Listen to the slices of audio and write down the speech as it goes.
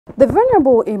The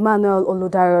Venerable Emmanuel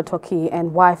Oludare Otoki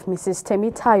and wife Mrs.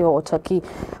 Temitayo Otoki,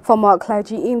 former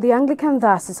clergy in the Anglican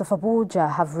Diocese of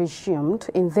Abuja, have resumed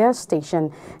in their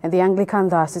station in the Anglican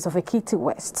Diocese of Ekiti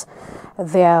West.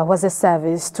 There was a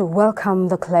service to welcome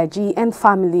the clergy and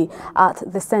family at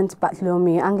the St.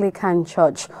 Bartholomew Anglican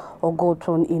Church,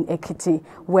 Ogoton in Ekiti,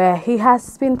 where he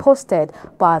has been posted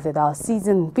by the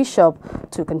diocesan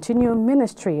bishop to continue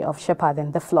ministry of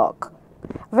shepherding the flock.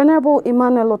 Venerable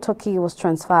Emmanuel Otoki was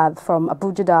transferred from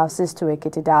Abuja Diocese to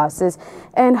Ekiti Diocese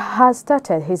and has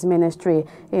started his ministry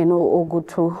in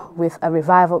Ogoton with a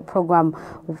revival program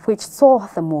which saw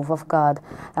the move of God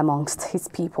amongst his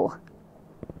people.